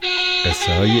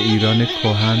قصه های ایران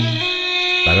کهن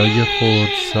برای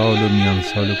خردسال و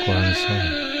ميانسال و كهنسال.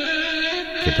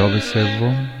 کتاب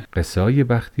سوم، قصه های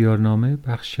بختیار نامه،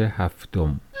 بخش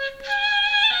هفتم.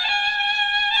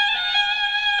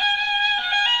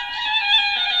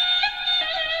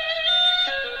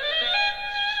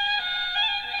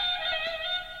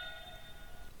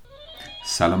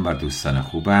 سلام بر دوستان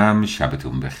خوبم،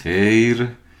 شبتون بخیر.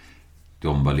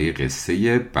 دنباله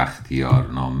قصه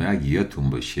بختیار نامه اگه یادتون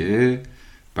باشه،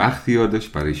 بختیار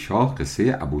داشت برای شاه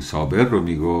قصه ابو صابر رو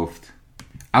میگفت.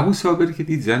 ابو صابر که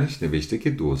دید زنش نوشته که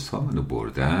دوست‌ها منو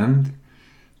بردند،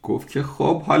 گفت که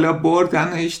خب حالا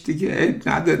بردنش دیگه عیب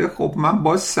نداره، خب من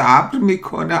با صبر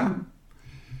میکنم.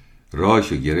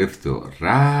 راهشو گرفت و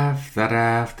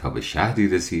رفت تا به شهری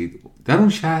رسید. در اون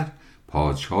شهر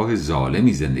پادشاه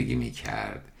ظالمی زندگی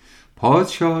میکرد.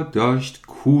 پادشاه داشت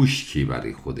کوشکی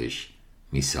برای خودش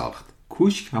میساخت.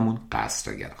 کوشک همون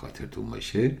قصر، اگر خاطرتون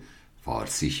باشه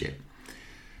فارسیشه.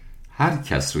 هر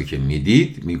کس رو که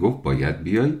میدید میگفت باید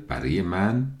بیای برای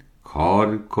من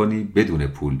کار کنی بدون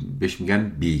پول. بهش میگن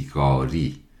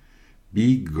بیگاری.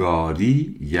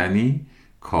 بیگاری یعنی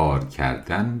کار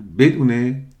کردن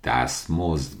بدون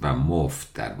دستمزد و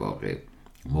مفت، در واقع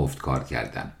مفت کار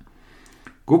کردن.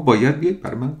 گفت باید بیاید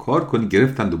برای من کار کنی.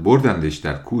 گرفتند و بردندش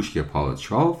در کوشک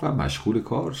پادشاه و مشغول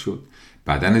کار شد.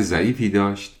 بدن ضعیفی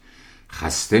داشت،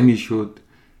 خسته میشد.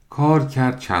 کار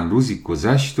کرد، چند روزی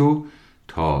گذشت و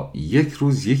تا یک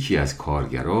روز یکی از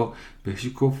کارگرا بهش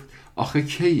گفت آخه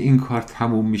کی این کار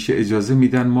تموم میشه؟ اجازه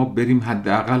میدن ما بریم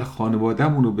حداقل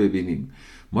خانواده‌مون رو ببینیم.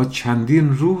 ما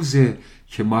چندین روزه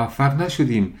که موفق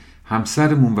نشدیم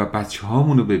همسرمون و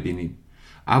بچه‌هامون رو ببینیم.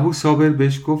 ابو صابر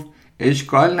بهش گفت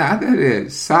اشکال نداره،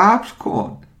 صبر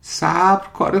کن، صبر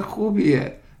کار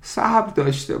خوبیه، صبر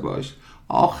داشته باش،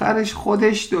 آخرش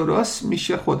خودش درست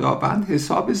میشه، خداوند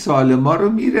حساب ظالما رو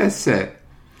میرسه.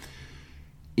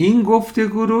 این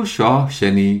گفتگو رو شاه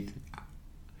شنید.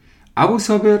 ابو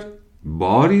صابر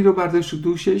باری رو برداشت و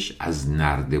دوشش از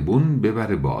نردبون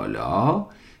ببره بالا،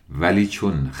 ولی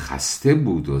چون خسته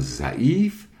بود و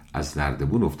ضعیف از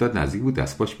نردبون افتاد، نزدیک بود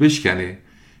دستپاش بشکنه.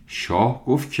 شاه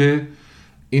گفت که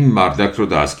این مردک رو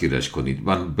دستگیرش کنید.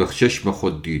 من به چشم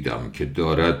خود دیدم که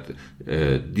دارد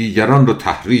دیگران رو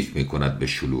تحریک میکند به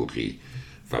شلوغی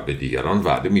و به دیگران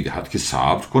وعده میدهد که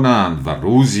صبر کنند و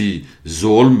روزی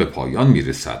ظلم به پایان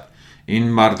میرسد. این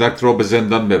مردک را به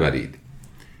زندان ببرید.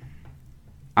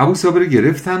 ابو صابر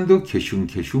گرفتند و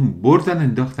کشون بردن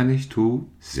انداختنش تو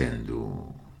زندون.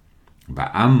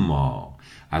 و اما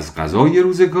از قضای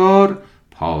روزگار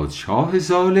پادشاه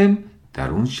ظالم در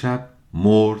اون شب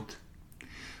مرد.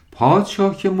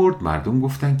 پادشاه که مرد، مردم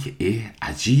گفتن که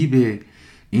عجیبه،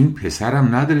 این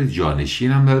پسرم نداره،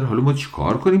 جانشینم نداره، حالا ما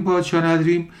چیکار کنیم پادشاه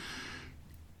نداریم؟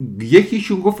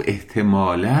 یکیشون گفت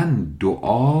احتمالاً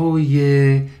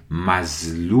دعای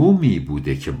مظلومی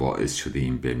بوده که باعث شده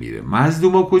این بمیره.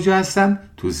 مظلوما کجا هستن؟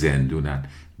 تو زندونن.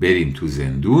 بریم تو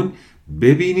زندون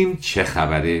ببینیم چه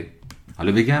خبره.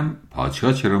 حالا بگم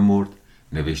پادشاه چرا مرد.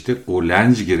 نوشته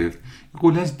قولنج گرفت.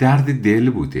 قولنج درد دل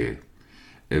بوده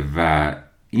و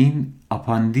این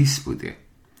آپاندیس بوده.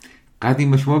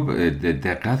 قدیم شما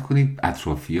دقت کنید،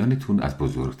 اطرافیانتون از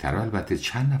بزرگتر البته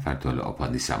چند نفر تا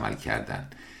آپاندیس عمل کردن.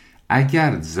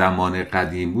 اگر زمان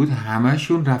قدیم بود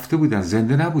همشون رفته بودن،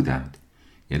 زنده نبودند.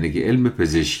 یعنی که علم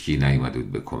پزشکی نیومده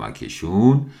بود به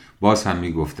کمکشون، باز هم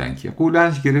میگفتن که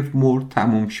قولنج گرفت مرد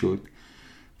تموم شد.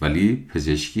 ولی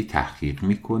پزشکی تحقیق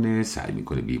میکنه، سعی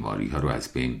میکنه بیماری ها رو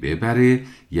از بین ببره،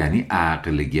 یعنی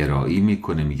عقل گرایی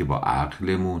میکنه، میگه با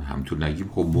عقلمون همطور نگیم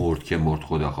خب مرد که مرد،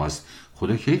 خدا خواست.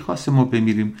 خدا کی خواسته ما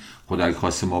بمیریم؟ خدا اگه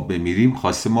خواسته ما بمیریم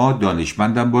خواسته ما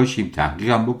دانشمندم باشیم،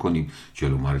 تحقیقم بکنیم،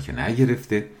 جلو ما رو که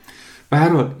نگرفته. به هر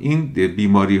حال این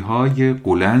بیماری های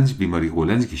قولنج، بیماری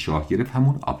قولنجی که شاه گرفت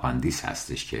همون آپاندیس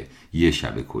هستش که یه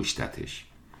شب کشتتش.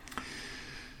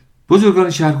 بزرگان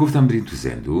شهر گفتن بریم تو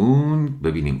زندون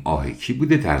ببینیم آه کی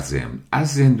بوده. در ضمن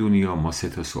از زندونی ها ما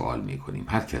 3 سوال میکنیم.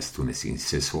 هر کس تونست این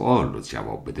 3 سوال رو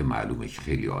جواب بده معلومه که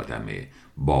خیلی آدم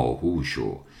باهوش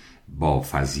و با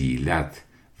فضیلت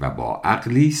و با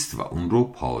عقلی است و اون رو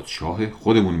پادشاه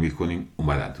خودمون میکنیم.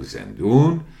 اومدن تو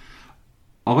زندون.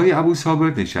 آقای ابو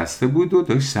صابر نشسته بود و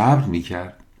داشت صبر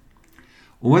میکرد.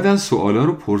 اومدن سوالا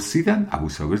رو پرسیدن. ابو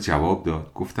صابر جواب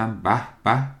داد. گفتن به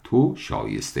به، تو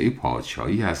شایسته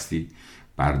پادشاهی هستی.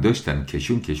 برداشتن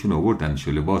کشون آوردن،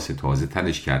 شو لباس تازه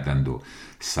تنش کردند و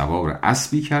سوار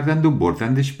اسبی کردند و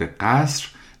بردندش به قصر،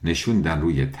 نشوندن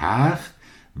روی تخت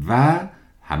و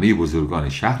همه بزرگان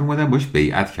شهر اومدن باش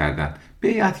بیعت کردن.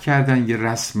 بیعت کردن یه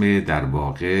رسم در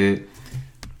واقع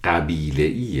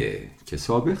قبیله‌ایه که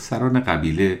سابق سران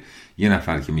قبیله یه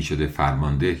نفر که میشده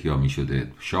فرمانده یا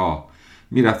میشده شاه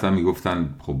میرفتن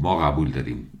میگفتن خب ما قبول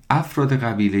داریم. افراد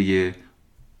قبیله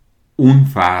اون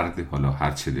فرد، حالا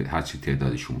هرچی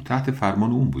تعدادشون تحت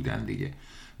فرمان اون بودن دیگه،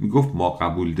 میگفت ما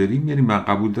قبول داریم، یعنی من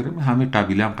قبول دارم، همه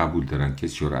قبیله هم قبول دارن،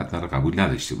 کسی جرأت نداره قبول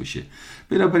نداشته باشه.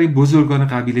 بنابراین بزرگان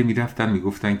قبیله میرفتن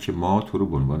میگفتن که ما تو رو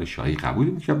به عنوان شاهی قبول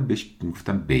میکنیم، بهش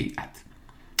میگفتن بیعت.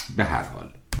 به هر حال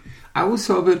ابو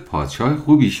صابر پادشاه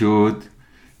خوبی شد،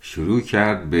 شروع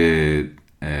کرد به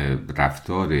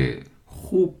رفتار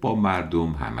خوب با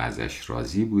مردم، همه ازش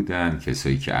راضی بودن.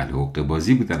 کسایی که اهل حقه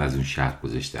بازی بودن از اون شهر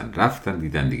گذاشتن رفتن،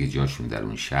 دیدن دیگه جاشون در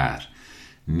اون شهر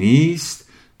نیست.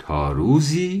 تا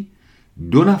روزی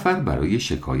 2 نفر برای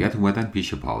شکایت اومدن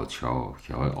پیش پادشاه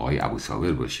که آقای ابو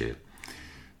صابر باشه.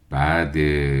 بعد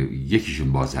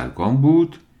یکیشون بازرگان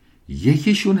بود،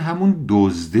 یکیشون همون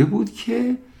دزده بود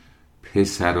که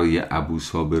پسرای ابو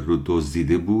صابر رو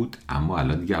دزدیده بود، اما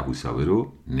الان دیگه ابو صابر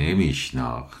رو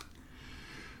نمیشناخت.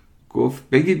 گفت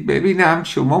بگید ببینم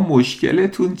شما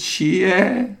مشکلتون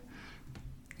چیه؟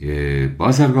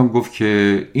 بازرگان گفت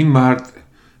که این مرد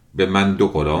به من 2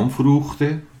 غلام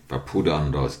فروخته و پول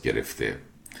آن راز گرفته.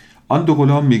 آن 2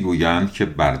 غلام میگویند که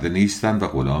برده نیستند و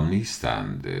غلام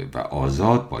نیستند و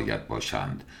آزاد باید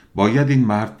باشند. باید این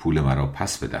مرد پول مرا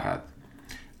پس بدهد.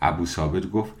 ابو صابر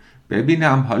گفت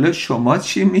ببینم حالا شما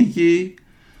چی میگی؟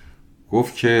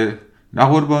 گفت که نه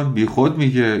قربان، بی خود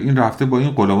میگه، این رفته با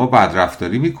این غلاما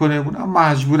بدرفتاری میکنه، اونا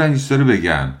مجبورن این رو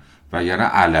بگن و یعنی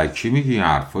الکی میگه این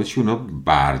حرفا چی؟ اونا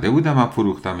برده بودم من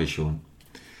فروختمشون.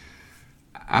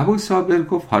 ابو صابر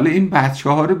گفت حالا این بچه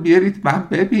ها رو بیارید من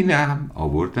ببینم.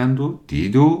 آوردن رو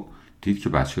دید که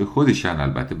بچه های خودشن.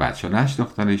 البته بچه ها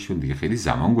نشناختنشون دیگه، خیلی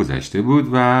زمان گذشته بود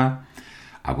و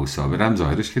ابو صابر هم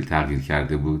ظاهرش خیلی تغییر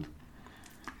کرده بود.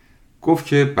 گفت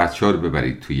که بچه ها رو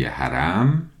ببرید توی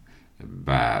حرم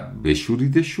و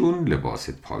بشوریدشون، لباس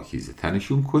پاکیزه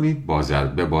تنشون کنید،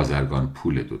 به بازرگان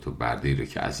پول 2 برده رو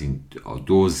که از این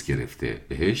دزد گرفته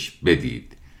بهش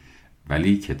بدید.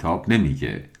 ولی کتاب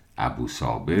نمیگه ابو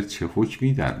صابر چه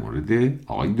حکمی در مورد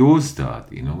آقای دزد داد،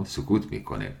 اینو سکوت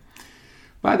میکنه.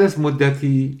 بعد از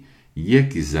مدتی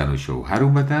 1 زن و شوهر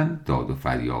اومدن داد و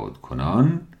فریاد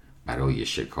کنان برای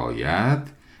شکایت.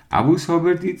 ابو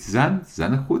صابر دید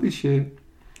زن خودشه.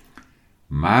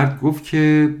 مرد گفت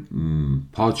که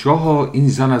پادشاه این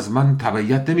زن از من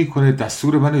تبعیت نمی کنه،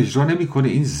 دستور من اجرا نمی کنه،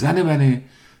 این زن منه.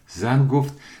 زن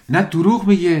گفت نه دروغ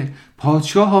میگه،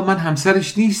 پادشاه من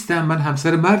همسرش نیستم، من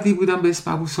همسر مردی بودم به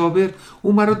اسم ابو صابر،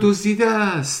 اون مرا دزدیده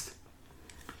است.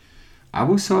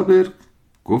 ابو صابر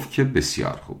گفت که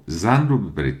بسیار خوب، زن رو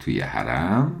ببرید توی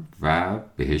حرم و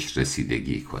بهش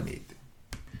رسیدگی کنید.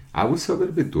 ابو صابر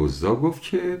به دزدا گفت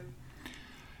که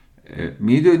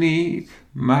میدونید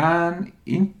من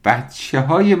این بچه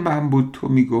های من بود تو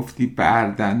میگفتی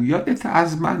بردن، یادت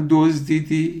از من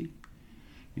دزدیدی؟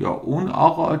 یا اون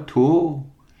آقا تو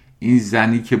این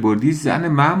زنی که بردی زن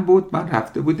من بود، من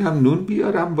رفته بودم نون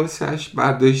بیارم واسش،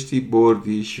 برداشتی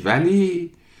بردیش.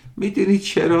 ولی میدونی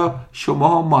چرا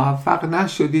شما موفق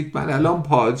نشدید؟ من الان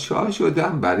پادشاه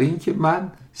شدم برای اینکه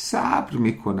من صبر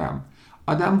میکنم.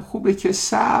 آدم خوبه که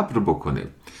صبر بکنه.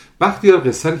 بختیار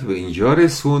قصه که به اینجا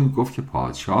رسوند گفت که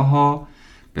پادشاه ها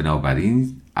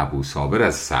بنابراین ابو صابر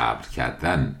از صبر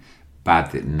کردن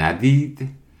بد ندید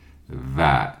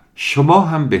و شما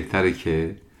هم بهتره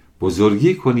که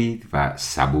بزرگی کنید و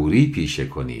صبوری پیشه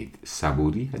کنید.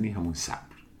 صبوری یعنی همون صبر.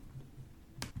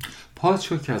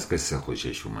 پادشاه که از قصه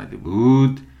خوشش اومده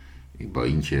بود، با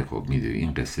اینکه خب میدونید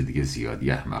این قصه دیگه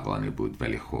زیادی احمقانه بود،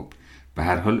 ولی خب به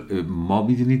هر حال ما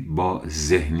میدونید با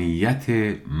ذهنیت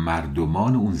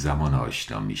مردمان اون زمان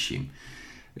آشنا میشیم.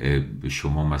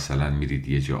 شما مثلا میرید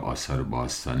یه جا آثار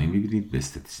باستانی میبینید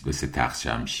مثل تخت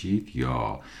جمشید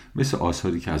یا مثل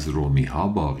آثاری که از رومی ها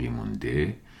باقی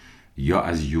مونده یا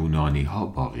از یونانی ها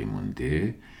باقی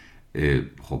مونده.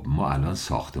 خب ما الان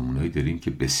ساختمونایی داریم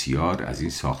که بسیار از این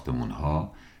ساختمون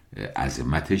ها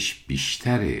عظمتش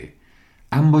بیشتره،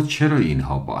 اما چرا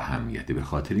اینها با اهمیته؟ به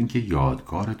خاطر اینکه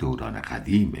یادگار دوران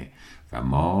قدیمه و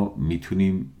ما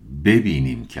میتونیم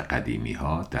ببینیم که قدیمی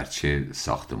ها در چه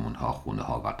ساختمون ها، خونه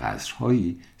ها و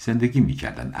قصرهایی زندگی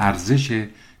میکردن. ارزش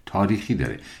تاریخی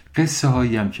داره. قصه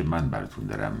هایی هم که من براتون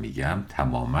دارم میگم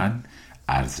تماما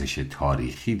ارزش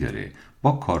تاریخی داره.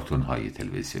 با کارتون های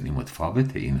تلویزیونی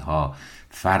متفاوته. اینها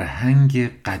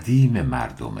فرهنگ قدیم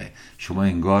مردمه. شما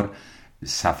انگار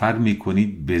سفر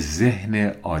میکنید به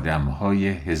ذهن آدم‌های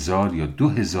 1000 یا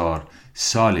 2000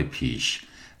 سال پیش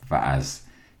و از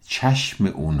چشم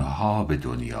اونها به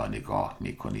دنیا نگاه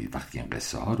میکنید وقتی این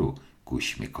قصه ها رو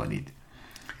گوش میکنید.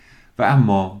 و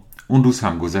اما اون روز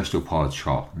هم گذشت و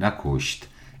پادشاه نکشت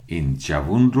این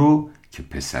جوان رو که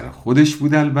پسر خودش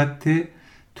بود البته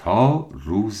تا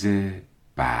روز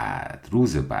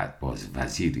روز بعد باز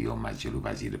وزیری اومد جلو،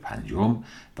 وزیر پنجم،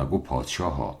 و گفت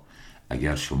پادشاه ها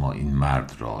اگر شما این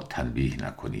مرد را تنبیه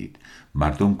نکنید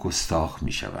مردم گستاخ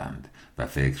می شوند و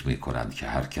فکر می کنند که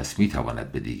هر کس می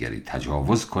تواند به دیگری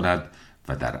تجاوز کند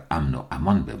و در امن و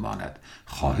امان بماند.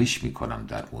 خواهش می کنم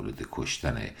در مورد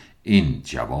کشتن این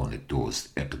جوان دزد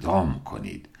اقدام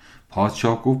کنید.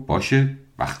 پادشاه گفت باشه،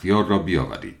 بختیار را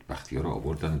بیاورید. بختیار را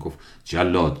آوردن، گفت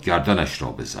جلاد گردنش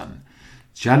را بزن.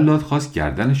 جلاد خواست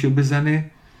گردنش رو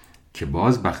بزنه که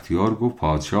باز بختیار گفت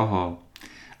پادشاه ها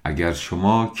اگر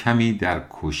شما کمی در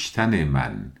کشتن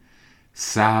من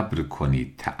صبر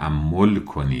کنید، تأمل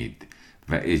کنید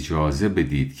و اجازه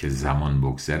بدید که زمان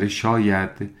بگذره، شاید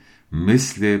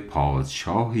مثل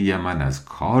پادشاه یمن از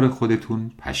کار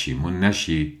خودتون پشیمون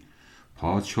نشید.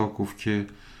 پادشاه گفت که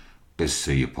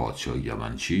قصه پادشاه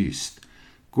یمن چیست؟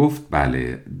 گفت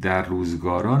بله، در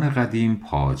روزگاران قدیم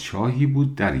پادشاهی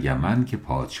بود در یمن که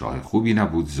پادشاه خوبی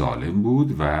نبود، ظالم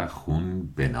بود و خون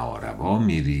به ناروا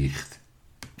میریخت.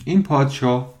 این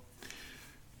پادشاه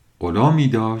غلامی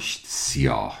داشت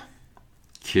سیاه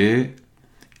که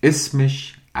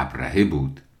اسمش ابرهه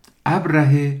بود.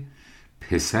 ابرهه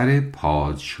پسر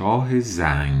پادشاه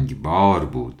زنگبار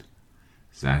بود.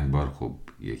 زنگبار خب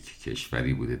یک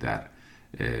کشوری بوده در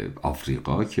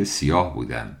آفریقا که سیاه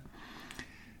بودن،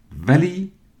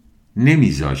 ولی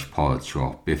نمیذاش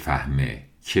پادشاه بفهمه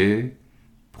که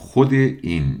خود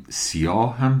این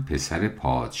سیاه هم پسر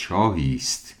پادشاهی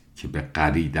است که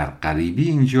در غریبی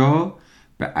اینجا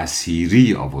به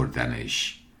اسیری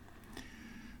آوردنش.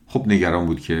 خب نگران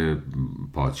بود که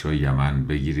پادشاه یمن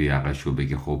بگیره یقش و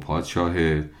بگه خب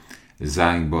پادشاه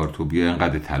زنگبار تو بیا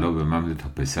اینقدر طلا به من بده تا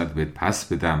پسرت بهت پس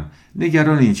بدم.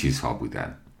 نگران این چیزها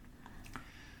بودن.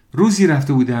 روزی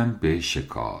رفته بودن به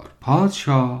شکار.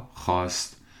 پادشاه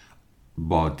خواست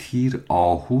با تیر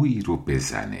آهویی رو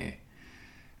بزنه،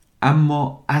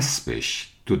 اما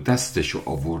اسبش دو دستش رو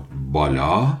آورد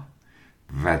بالا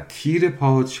و تیر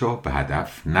پادشاه به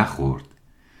هدف نخورد.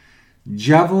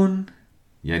 جوان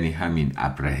یعنی همین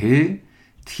ابرهه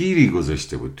تیری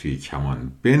گذاشته بود توی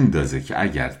کمان بندازه که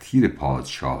اگر تیر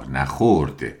پادشاه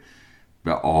نخورد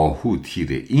به آهو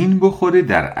تیر این بخوره.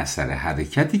 در اثر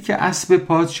حرکتی که اسب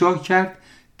پادشاه کرد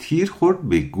تیر خورد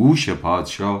به گوش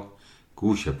پادشاه.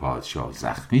 گوش پادشاه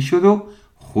زخمی شد و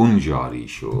خون جاری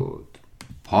شد.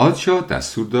 پادشاه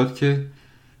دستور داد که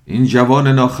این جوان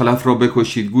ناخلف را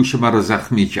بکشید، گوش مرا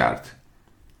زخمی کرد.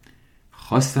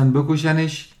 خواستن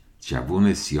بکشنش.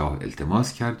 جوان سیاه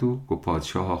التماس کرد و گفت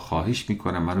پادشاه ها خواهش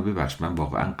میکنم منو ببخش، من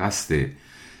واقعا قصد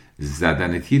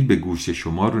زدن تیر به گوش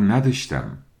شما رو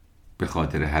نداشتم، به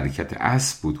خاطر حرکت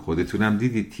اسب بود. خودتونم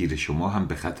دیدید تیر شما هم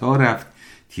به خطا رفت.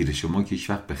 تیر شما که هیچ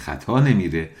وقت به خطا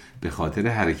نمیره، به خاطر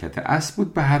حرکت اسب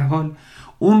بود. به هر حال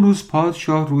اون روز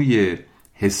پادشاه روی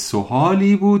حس و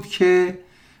حالی بود که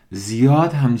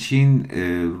زیاد همچین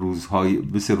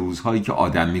مثل روزهایی که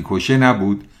آدم میکشه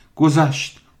نبود.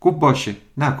 گذشت، گفت باشه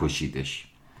نکشیدش.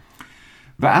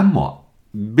 و اما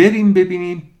بریم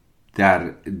ببینیم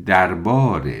در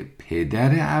دربار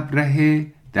پدر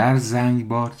ابرهه در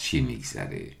زنگبار چی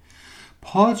میگذره.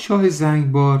 پادشاه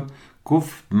زنگبار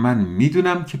گفت من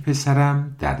میدونم که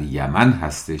پسرم در یمن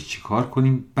هستش، چیکار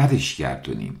کنیم؟ برش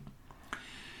گردونیم.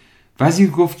 وزیر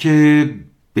گفت که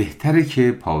بهتره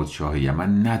که پادشاه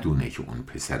یمن ندونه که اون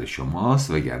پسر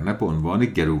شماست، وگرنه به عنوان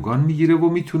گروگان میگیره و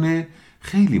میتونه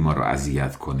خیلی ما رو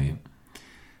اذیت کنه.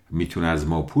 میتونه از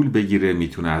ما پول بگیره،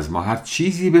 میتونه از ما هر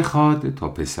چیزی بخواد تا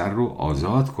پسر رو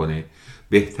آزاد کنه.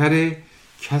 بهتره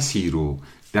کسی رو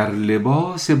در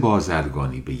لباس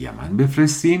بازرگانی به یمن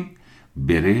بفرستیم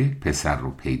بره پسر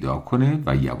رو پیدا کنه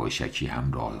و یواشکی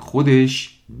همراه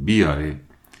خودش بیاره.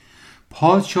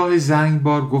 پادشاه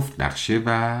زنگبار گفت نقشه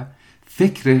و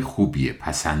فکر خوبی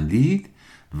پسندید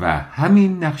و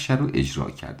همین نقشه رو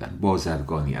اجرا کردن.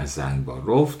 بازرگانی از زنگبار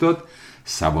راه افتاد،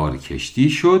 سوار کشتی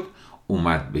شد،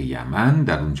 اومد به یمن،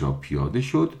 در اونجا پیاده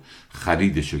شد،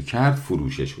 خریدشو کرد،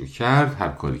 فروششو کرد، هر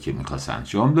کاری که میخواست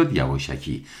انجام داد.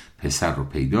 یواشکی پسر رو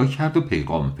پیدا کرد و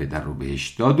پیغام پدر رو بهش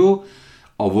داد و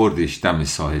آوردش دم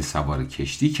ساحل، سوار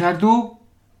کشتی کرد و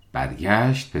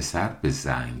برگشت پسر به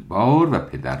زنگبار و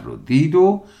پدر رو دید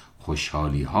و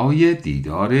خوشحالی های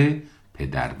دیدار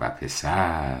پدر و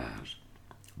پسر.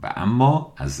 و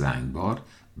اما از زنگبار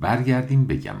برگردیم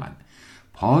به یمن.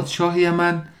 پادشاه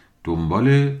یمن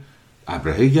دنبال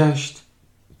ابرهه گشت،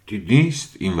 دید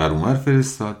نیست، این ور اون ور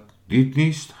فرستاد، دید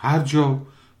نیست، هر جا.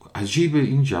 عجیبه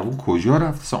این جوان کجا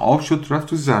رفت؟ اصلا آب شد رفت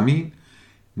تو زمین،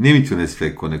 نمیتونست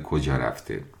فکر کنه کجا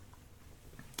رفته.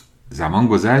 زمان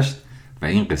گذشت و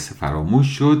این قصه فراموش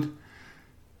شد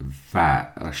و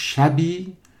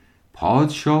شبی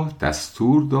پادشاه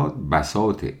دستور داد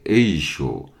بساط عیش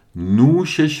و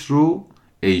نوشش رو،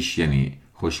 عیش یعنی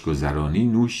خوشگذرانی،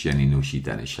 نوش یعنی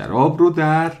نوشیدن شراب رو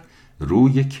در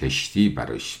روی کشتی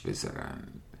براش بذارن.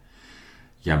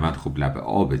 یمن خب لب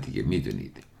آب دیگه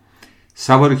میدونید.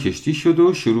 سوار کشتی شد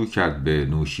و شروع کرد به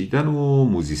نوشیدن و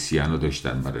موزیسیانا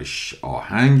داشتن براش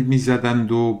آهنگ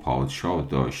میزدند و پادشاه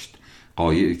داشت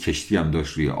کشتی هم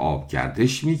داشت روی آب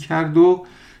گردش میکرد و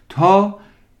تا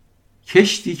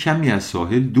کشتی کمی از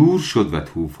ساحل دور شد و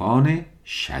طوفان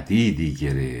شدیدی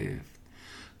گرفت.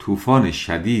 طوفان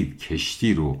شدید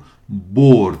کشتی رو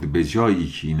برد به جایی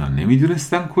که اینا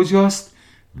نمیدونستن کجاست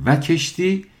و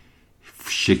کشتی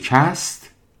شکست،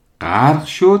 غرق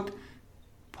شد.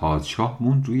 پادشاه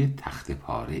موند روی تخت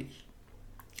پاره.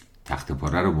 تخت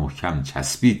پاره رو محکم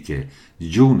چسبید که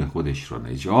جون خودش رو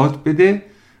نجات بده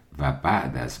و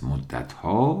بعد از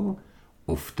مدتها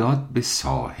افتاد به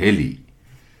ساحلی.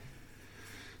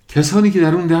 کسانی که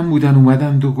در اون دم بودن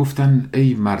اومدند و گفتن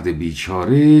ای مرد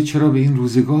بیچاره، چرا به این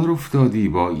روزگار افتادی؟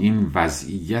 با این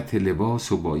وضعیت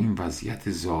لباس و با این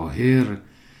وضعیت ظاهر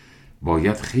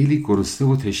باید خیلی گرسنه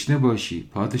و تشنه باشی.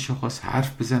 پادشاه خواست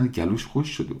حرف بزنه، گلوش خوش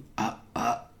شد و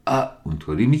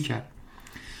اونطوری میکرد.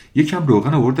 یکم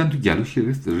روغن آوردن تو گلوش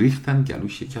ریختن،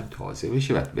 گلوش یکم تازه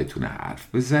بشه و بتونه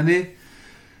حرف بزنه.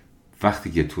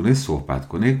 وقتی که تونه صحبت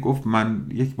کنه گفت من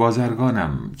یک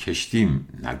بازرگانم، کشتیم.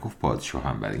 نگفت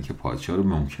پادشاهم، برای اینکه پادشاه رو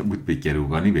ممکن بود به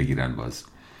گروگانی بگیرن. باز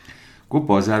گفت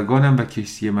بازرگانم و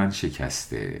کشتی من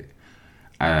شکسته.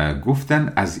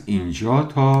 گفتن از اینجا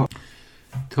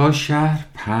تا شهر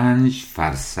 5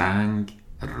 فرسنگ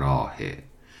راهه.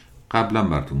 قبلا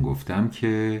براتون گفتم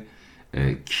که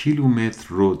کیلومتر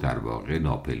رو در واقع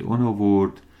ناپلئون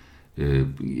آورد،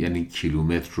 یعنی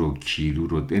کیلومتر رو، کیلو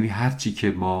رو، یعنی هرچی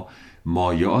که ما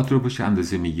مایعات رو بشه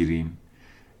اندازه میگیریم،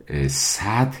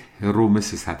 سطح رو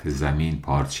مثل سطح زمین،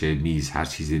 پارچه، میز، هر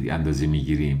چیزی اندازه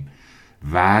میگیریم،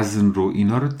 وزن رو،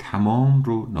 اینا رو تمام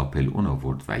رو ناپلئون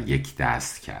آورد و یک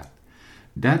دست کرد.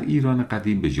 در ایران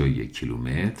قدیم به جای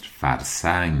کیلومتر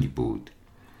فرسنگ بود.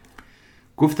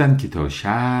 گفتن که تا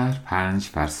شهر 5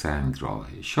 فرسنگ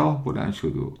راهه. شاه بلند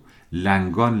شد و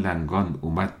لنگان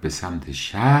اومد به سمت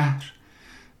شهر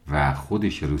و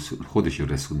خودش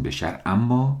رسون به شهر،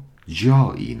 اما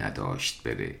جایی نداشت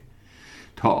بره.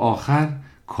 تا آخر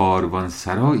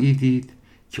کاروانسرایی دید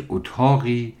که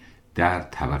اتاقی در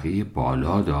طبقه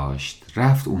بالا داشت.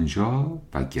 رفت اونجا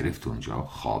و گرفت اونجا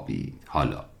خوابید.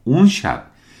 حالا اون شب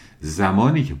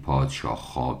زمانی که پادشاه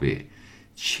خوابه،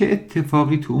 چه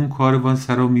اتفاقی تو اون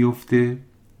کاروانسرا میفته؟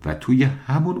 و توی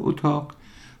همون اتاق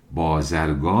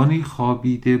بازرگانی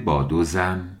خوابیده با 2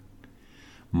 زن،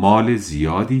 مال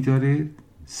زیادی داره،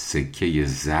 سکه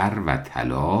زر و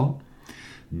طلا.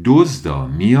 دزدا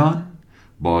میان،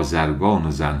 بازرگان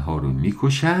و زنها رو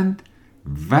میکشند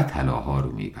و طلاها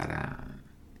رو میبرند.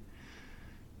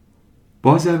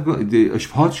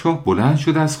 پادشاه بلند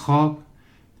شد از خواب،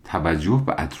 توجه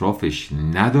به اطرافش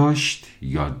نداشت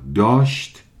یا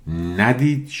داشت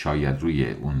ندید، شاید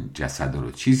روی اون جسد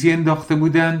رو چیزی انداخته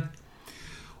بودن.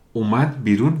 اومد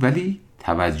بیرون ولی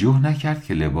توجه نکرد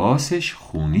که لباسش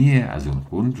خونیه، از اون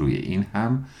خون روی این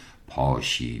هم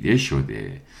پاشیده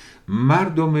شده.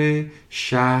 مردم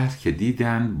شهر که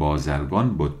دیدن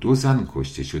بازرگان با 2 زن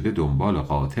کشته شده دنبال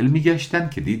قاتل میگشتن،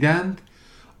 که دیدند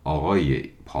آقای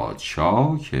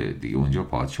پادشاه، که دیگه اونجا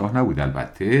پادشاه نبود،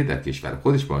 البته در کشور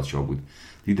خودش پادشاه بود،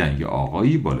 دیدن یه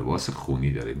آقایی با لباس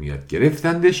خونی داره میاد.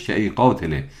 گرفتندش که ای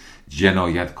قاتل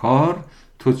جنایتکار،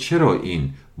 تو چرا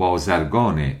این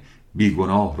بازرگان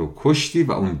بیگناه رو کشتی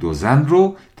و اون 2 زن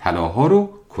رو، طلاها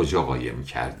رو کجا قایم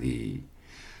کردی؟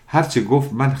 هرچه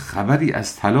گفت من خبری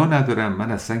از طلا ندارم،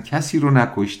 من اصلا کسی رو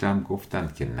نکشتم.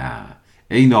 گفتند که نه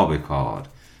ای نابکار،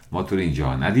 ما تو رو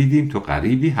اینجا ندیدیم، تو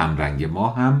غریبی، همرنگ ما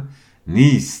هم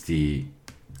نیستی.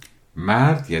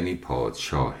 مرد یعنی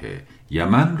پادشاه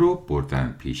یمن رو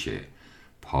بردن پیش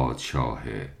پادشاه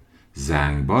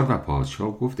زنگبار و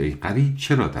پادشاه گفت ای غریب،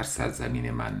 چرا در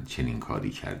سرزمین من چنین کاری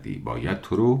کردی؟ باید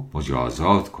تو رو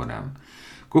مجازات کنم.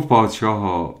 گفت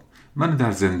پادشاه من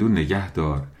در زندون نگه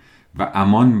دار و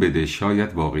امان بده،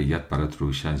 شاید واقعیت برات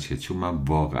روشن شه، چون من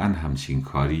واقعا همچین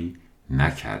کاری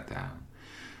نکردم.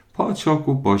 پادشاه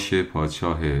گفت باشه.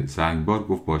 پادشاه زنگبار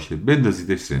گفت باشه،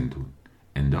 بندازیدش زندون.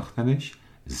 انداختنش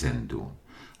زندون.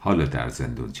 حالا در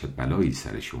زندون چه بلایی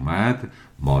سرش اومد،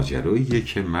 ماجراییه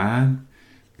که من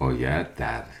باید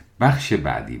در بخش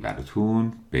بعدی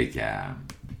براتون بگم.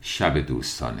 شب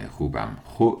دوستان خوبم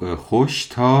خوش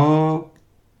تا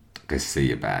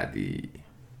قصه بعدی.